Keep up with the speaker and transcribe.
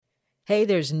Hey,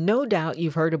 there's no doubt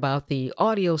you've heard about the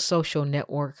audio social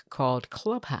network called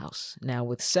Clubhouse. Now,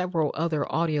 with several other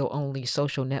audio only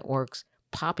social networks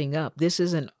popping up, this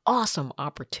is an awesome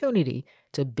opportunity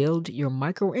to build your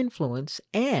micro influence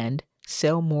and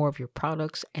sell more of your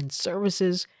products and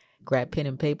services. Grab pen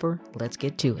and paper. Let's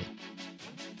get to it.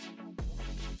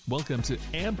 Welcome to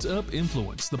Amped Up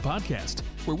Influence, the podcast,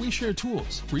 where we share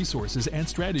tools, resources, and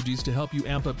strategies to help you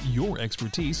amp up your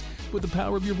expertise with the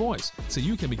power of your voice so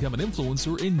you can become an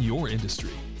influencer in your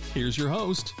industry. Here's your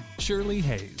host, Shirley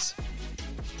Hayes.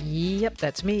 Yep,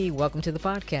 that's me. Welcome to the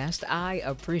podcast. I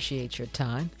appreciate your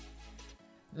time.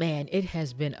 Man, it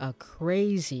has been a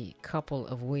crazy couple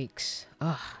of weeks.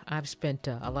 I've spent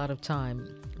a lot of time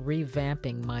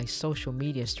revamping my social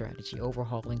media strategy,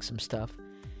 overhauling some stuff.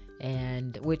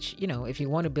 And which, if you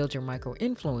want to build your micro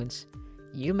influence,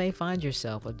 you may find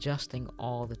yourself adjusting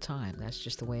all the time. That's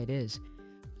just the way it is.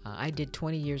 I did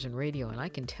 20 years in radio, and I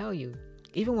can tell you,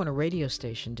 even when a radio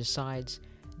station decides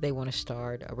they want to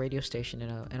start a radio station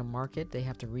in a market, they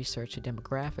have to research a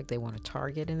demographic they want to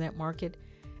target in that market.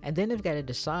 And then they've got to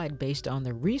decide based on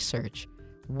the research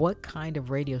what kind of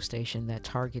radio station that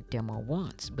target demo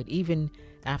wants. But even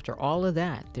after all of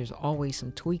that, there's always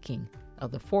some tweaking of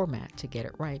the format to get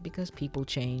it right, because people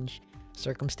change,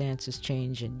 circumstances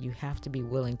change, and you have to be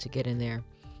willing to get in there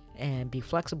and be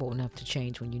flexible enough to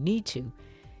change when you need to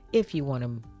if you want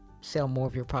to sell more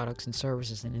of your products and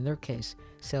services, and in their case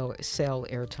sell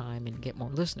airtime and get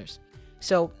more listeners.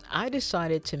 So I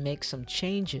decided to make some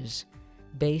changes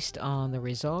based on the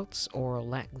results or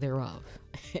lack thereof.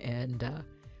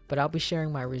 But I'll be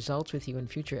sharing my results with you in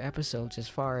future episodes as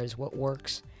far as what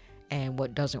works and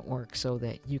what doesn't work, so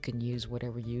that you can use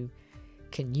whatever you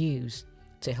can use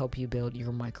to help you build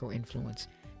your micro influence.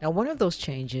 Now, one of those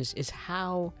changes is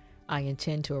how I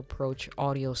intend to approach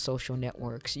audio social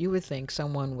networks. You would think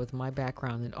someone with my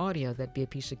background in audio, that'd be a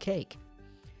piece of cake.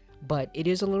 But it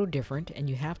is a little different, and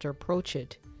you have to approach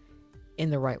it in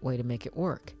the right way to make it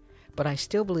work. But I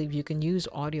still believe you can use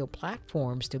audio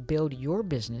platforms to build your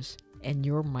business and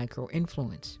your micro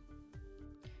influence.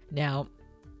 Now,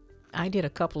 I did a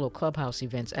couple of Clubhouse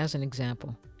events as an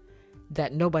example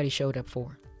that nobody showed up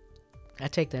for. I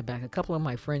take that back. A couple of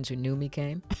my friends who knew me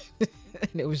came,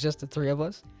 and it was just the three of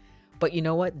us. But you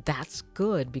know what? That's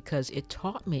good, because it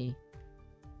taught me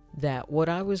that what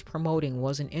I was promoting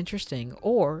wasn't interesting,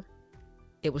 or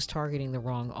it was targeting the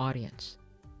wrong audience.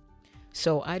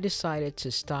 So I decided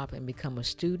to stop and become a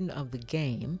student of the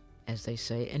game, as they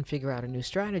say, and figure out a new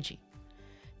strategy.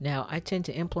 Now, I tend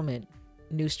to implement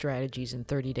new strategies in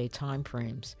 30-day time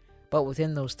frames, but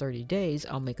within those 30 days,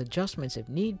 I'll make adjustments if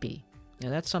need be. Now,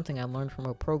 that's something I learned from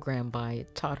a program by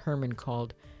Todd Herman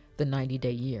called the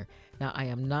 90-Day Year. Now, I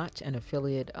am not an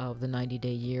affiliate of the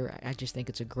 90-Day Year. I just think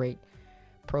it's a great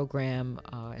program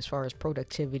as far as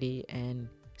productivity and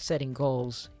setting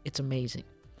goals. It's amazing.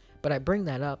 But I bring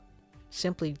that up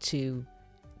simply to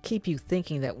keep you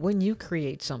thinking that when you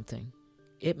create something,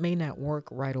 it may not work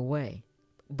right away.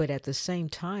 But at the same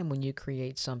time, when you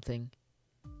create something,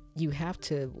 you have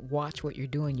to watch what you're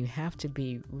doing. You have to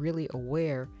be really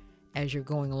aware as you're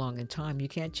going along in time. You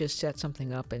can't just set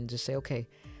something up and just say, okay,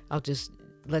 I'll just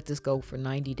let this go for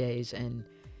 90 days and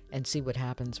see what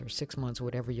happens, or 6 months,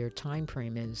 whatever your time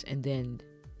frame is. And then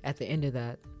at the end of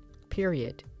that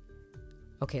period,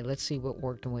 okay, let's see what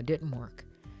worked and what didn't work.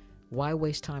 Why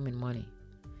waste time and money?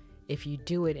 If you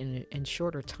do it in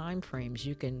shorter time frames,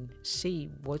 you can see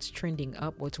what's trending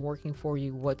up, what's working for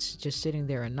you, what's just sitting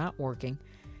there and not working,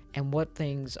 and what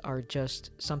things are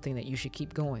just something that you should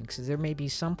keep going. Because there may be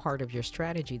some part of your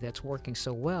strategy that's working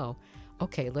so well.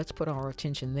 Okay, let's put our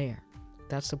attention there.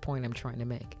 That's the point I'm trying to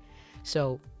make.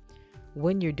 So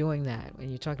when you're doing that, when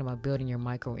you're talking about building your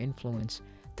micro influence,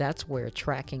 that's where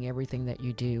tracking everything that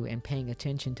you do and paying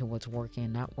attention to what's working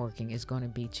and not working is going to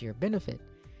be to your benefit.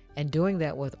 And doing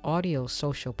that with audio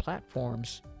social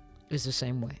platforms is the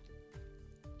same way.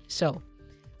 So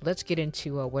let's get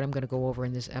into what I'm going to go over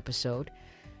in this episode.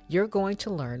 You're going to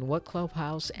learn what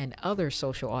Clubhouse and other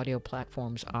social audio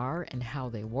platforms are and how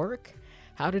they work,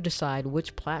 how to decide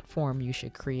which platform you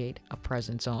should create a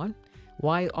presence on,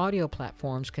 why audio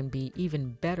platforms can be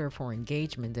even better for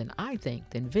engagement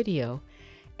than video,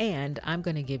 and I'm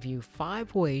going to give you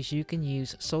 5 ways you can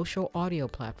use social audio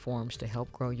platforms to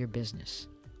help grow your business.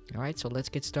 All right, so let's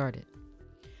get started.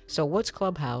 So what's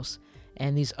Clubhouse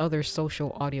and these other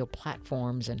social audio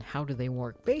platforms, and how do they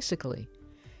work? Basically,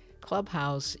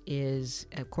 Clubhouse is,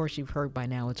 of course, you've heard by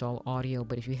now, it's all audio,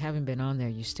 but if you haven't been on there,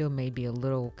 you still may be a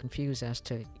little confused as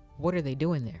to what are they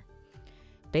doing there.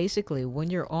 Basically, when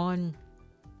you're on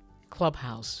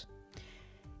Clubhouse,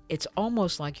 it's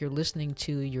almost like you're listening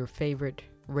to your favorite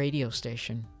radio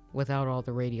station without all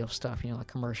the radio stuff, like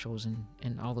commercials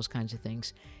and all those kinds of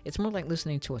things. It's more like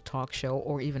listening to a talk show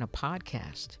or even a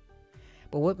podcast.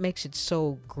 But what makes it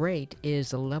so great is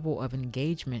the level of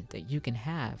engagement that you can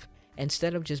have.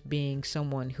 Instead of just being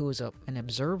someone who is an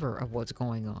observer of what's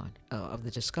going on, of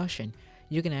the discussion,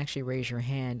 you can actually raise your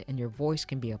hand and your voice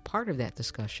can be a part of that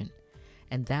discussion.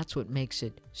 And that's what makes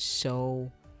it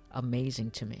so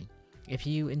amazing to me. If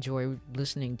you enjoy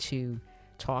listening to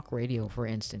talk radio, for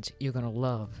instance, you're going to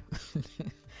love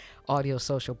audio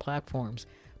social platforms.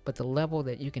 But the level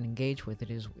that you can engage with it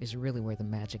is really where the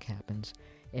magic happens,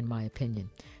 in my opinion.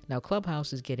 Now,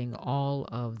 Clubhouse is getting all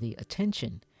of the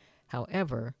attention.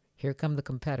 However, here come the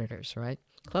competitors, right?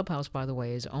 Clubhouse, by the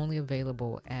way, is only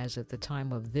available as at the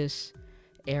time of this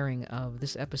airing of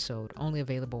this episode, only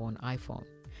available on iPhone.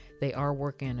 They are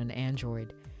working on an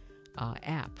Android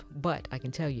app, but I can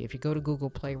tell you, if you go to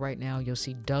Google Play right now, you'll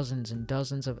see dozens and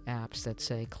dozens of apps that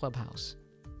say Clubhouse.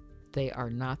 They are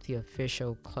not the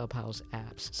official Clubhouse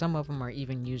apps. Some of them are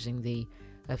even using the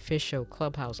official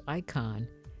Clubhouse icon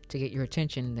to get your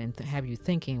attention and have you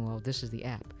thinking, well, this is the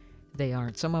app. They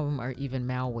aren't. Some of them are even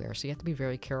malware, so you have to be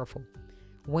very careful.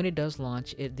 When it does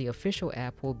launch, the official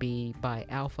app will be by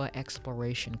Alpha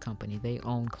Exploration Company. They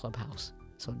own Clubhouse.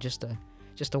 So just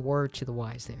a word to the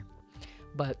wise there.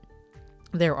 But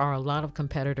there are a lot of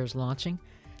competitors launching.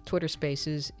 Twitter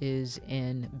Spaces is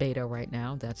in beta right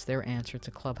now. That's their answer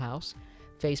to Clubhouse.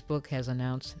 Facebook has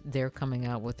announced they're coming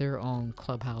out with their own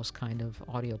Clubhouse kind of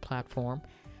audio platform.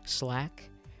 Slack.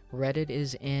 Reddit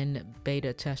is in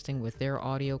beta testing with their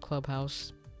audio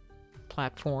Clubhouse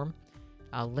platform.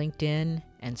 LinkedIn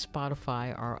and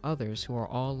Spotify are others who are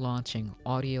all launching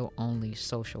audio-only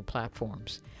social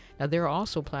platforms. Now, there are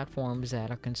also platforms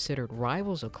that are considered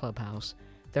rivals of Clubhouse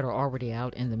that are already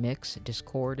out in the mix.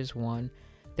 Discord is one.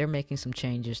 They're making some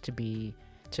changes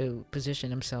to position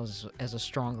themselves as a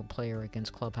stronger player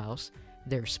against Clubhouse.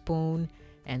 There's Spoon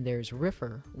and there's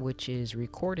Riffer, which is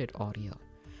recorded audio.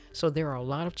 So there are a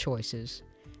lot of choices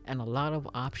and a lot of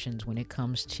options when it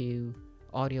comes to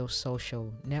audio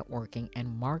social networking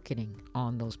and marketing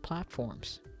on those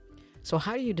platforms. So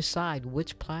how do you decide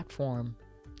which platform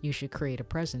you should create a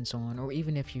presence on, or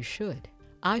even if you should?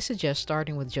 I suggest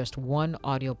starting with just one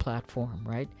audio platform,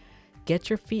 right? Get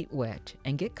your feet wet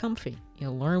and get comfy.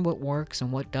 Learn what works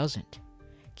and what doesn't.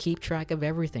 Keep track of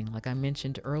everything, like I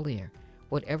mentioned earlier.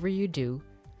 Whatever you do,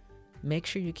 make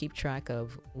sure you keep track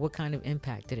of what kind of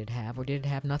impact did it have, or did it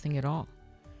have nothing at all?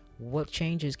 What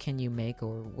changes can you make,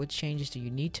 or what changes do you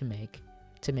need to make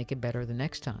it better the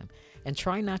next time? And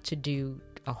try not to do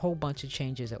a whole bunch of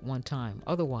changes at one time.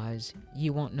 Otherwise,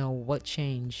 you won't know what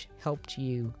change helped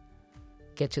you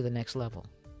get to the next level.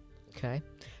 Okay?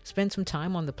 Spend some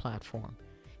time on the platform.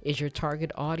 Is your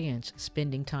target audience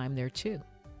spending time there too?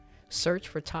 Search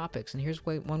for topics, and here's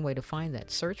one way to find that.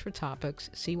 Search for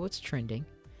topics, see what's trending,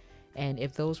 and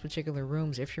if those particular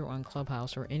rooms, if you're on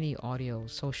Clubhouse or any audio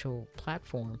social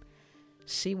platform,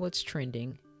 see what's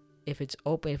trending. If it's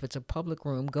open, if it's a public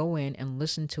room, go in and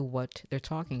listen to what they're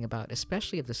talking about,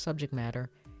 especially if the subject matter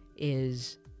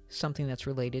is something that's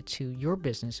related to your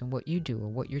business and what you do or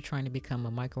what you're trying to become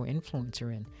a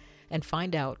micro-influencer in. And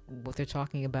find out what they're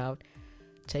talking about.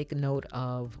 Take a note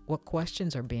of what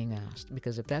questions are being asked,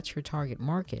 because if that's your target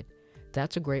market,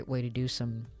 that's a great way to do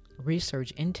some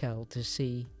research intel to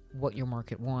see what your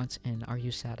market wants and are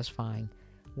you satisfying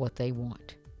what they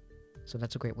want. So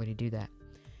that's a great way to do that.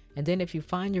 And then if you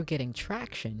find you're getting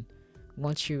traction,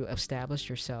 once you establish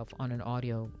yourself on an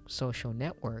audio social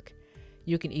network,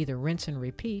 you can either rinse and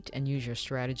repeat and use your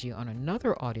strategy on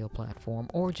another audio platform,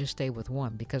 or just stay with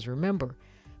one. Because remember,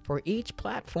 for each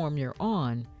platform you're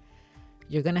on,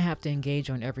 you're going to have to engage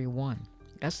on every one.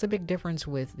 That's the big difference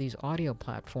with these audio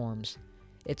platforms.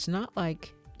 It's not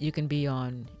like you can be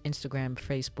on Instagram,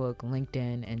 Facebook,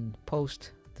 LinkedIn, and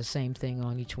post the same thing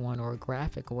on each one, or a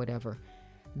graphic or whatever.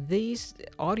 These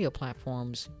audio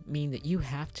platforms mean that you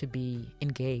have to be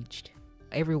engaged.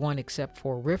 Everyone except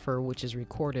for Riffer, which is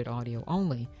recorded audio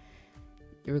only,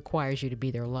 it requires you to be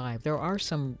there live. There are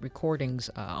some recordings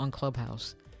on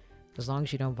Clubhouse. As long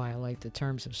as you don't violate the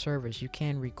terms of service, you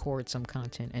can record some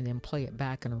content and then play it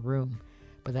back in a room.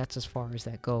 But that's as far as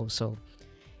that goes. So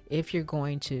if you're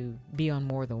going to be on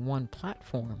more than one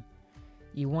platform,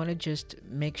 you want to just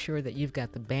make sure that you've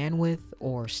got the bandwidth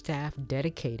or staff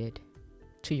dedicated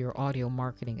to your audio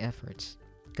marketing efforts,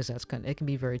 because it can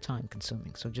be very time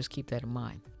consuming. So just keep that in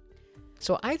mind.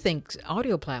 So I think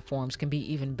audio platforms can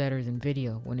be even better than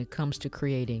video when it comes to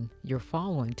creating your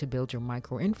following to build your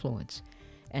micro influence.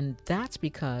 And that's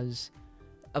because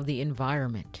of the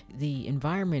environment. The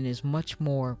environment is much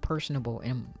more personable,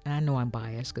 and I know I'm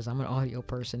biased because I'm an audio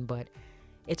person, but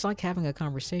it's like having a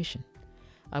conversation.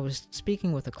 I was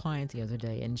speaking with a client the other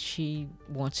day, and she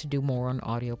wants to do more on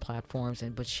audio platforms,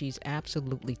 but she's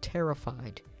absolutely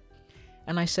terrified.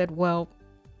 And I said, well,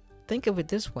 think of it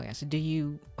this way. I said,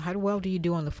 how well do you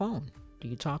do on the phone? Do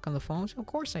you talk on the phone? Of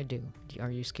course I do.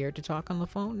 Are you scared to talk on the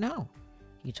phone? No.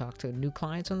 You talk to new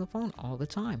clients on the phone all the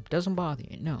time. Doesn't bother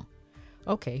you? No.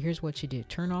 Okay, here's what you do.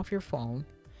 Turn off your phone,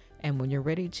 and when you're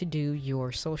ready to do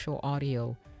your social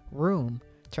audio room,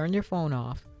 turn your phone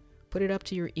off, put it up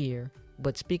to your ear,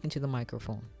 but speak into the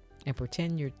microphone, and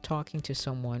pretend you're talking to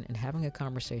someone and having a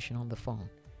conversation on the phone.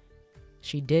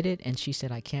 She did it, and she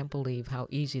said, I can't believe how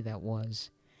easy that was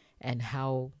and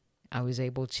how I was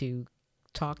able to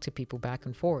talk to people back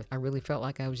and forth. I really felt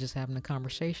like I was just having a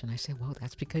conversation. I said, well,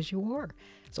 that's because you were.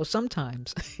 So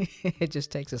sometimes it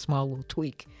just takes a small little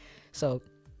tweak. So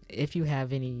if you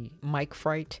have any mic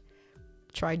fright,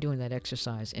 try doing that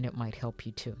exercise and it might help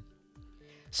you too.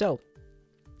 So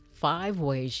 5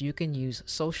 ways you can use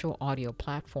social audio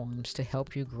platforms to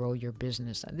help you grow your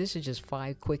business. Now, this is just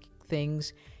 5 quick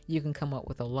things. You can come up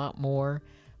with a lot more,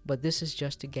 but this is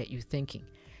just to get you thinking.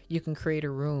 You can create a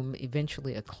room,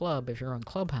 eventually a club if you're on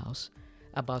Clubhouse,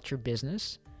 about your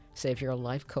business. Say if you're a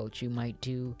life coach, you might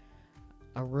do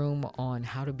a room on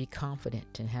how to be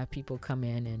confident and have people come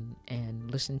in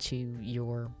and listen to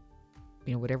your,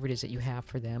 whatever it is that you have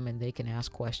for them, and they can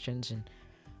ask questions. And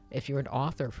if you're an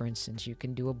author, for instance, you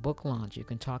can do a book launch. You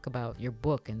can talk about your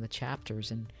book and the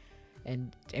chapters, and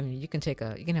I mean, you can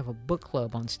have a book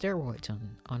club on steroids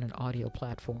on an audio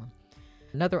platform.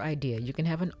 Another idea, you can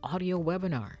have an audio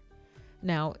webinar.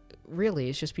 Now, really,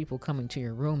 it's just people coming to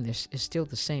your room. This is still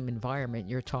the same environment.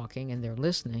 You're talking and they're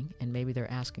listening, and maybe they're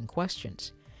asking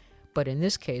questions. But in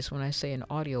this case, when I say an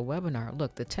audio webinar,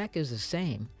 look, the tech is the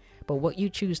same, but what you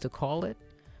choose to call it,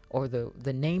 or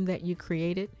the name that you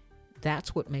created,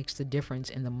 that's what makes the difference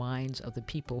in the minds of the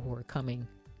people who are coming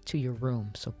to your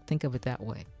room. So think of it that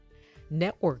way.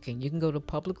 Networking, you can go to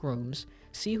public rooms,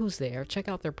 see who's there, check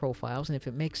out their profiles, and if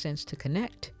it makes sense to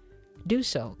connect, do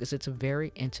so, because it's a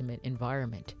very intimate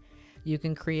environment. You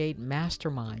can create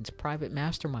masterminds, private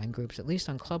mastermind groups. At least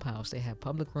on Clubhouse, they have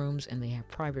public rooms and they have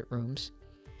private rooms.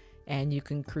 And you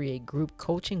can create group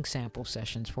coaching sample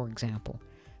sessions, for example.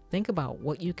 Think about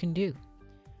what you can do.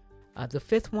 The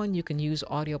 5th one, you can use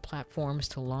audio platforms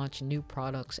to launch new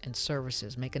products and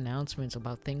services, make announcements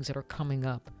about things that are coming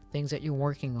up, things that you're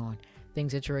working on,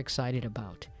 things that you're excited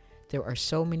about. There are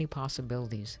so many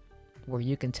possibilities where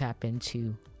you can tap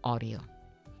into audio.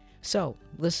 So,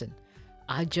 listen,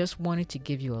 I just wanted to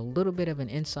give you a little bit of an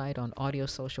insight on audio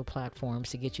social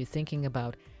platforms to get you thinking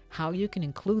about how you can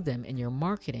include them in your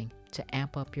marketing to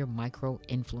amp up your micro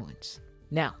influence.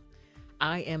 Now,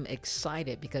 I am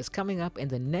excited because coming up in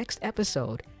the next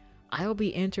episode, I'll be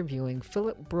interviewing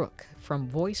Philip Brook from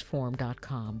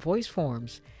VoiceForm.com.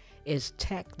 VoiceForms is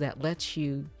tech that lets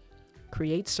you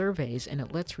create surveys, and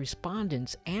it lets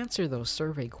respondents answer those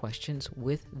survey questions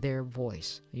with their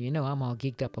voice. You know I'm all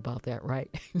geeked up about that,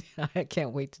 right? I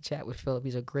can't wait to chat with Philip.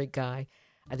 He's a great guy.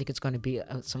 I think it's going to be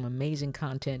some amazing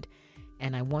content,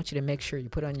 and I want you to make sure you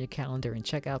put on your calendar and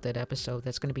check out that episode.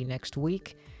 That's going to be next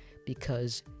week,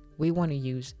 because we want to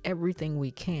use everything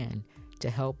we can to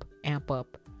help amp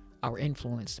up our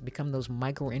influence, to become those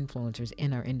micro-influencers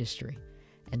in our industry.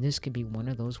 And this could be one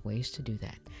of those ways to do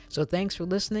that. So thanks for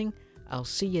listening. I'll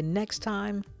see you next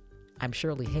time. I'm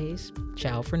Shirley Hayes.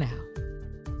 Ciao for now.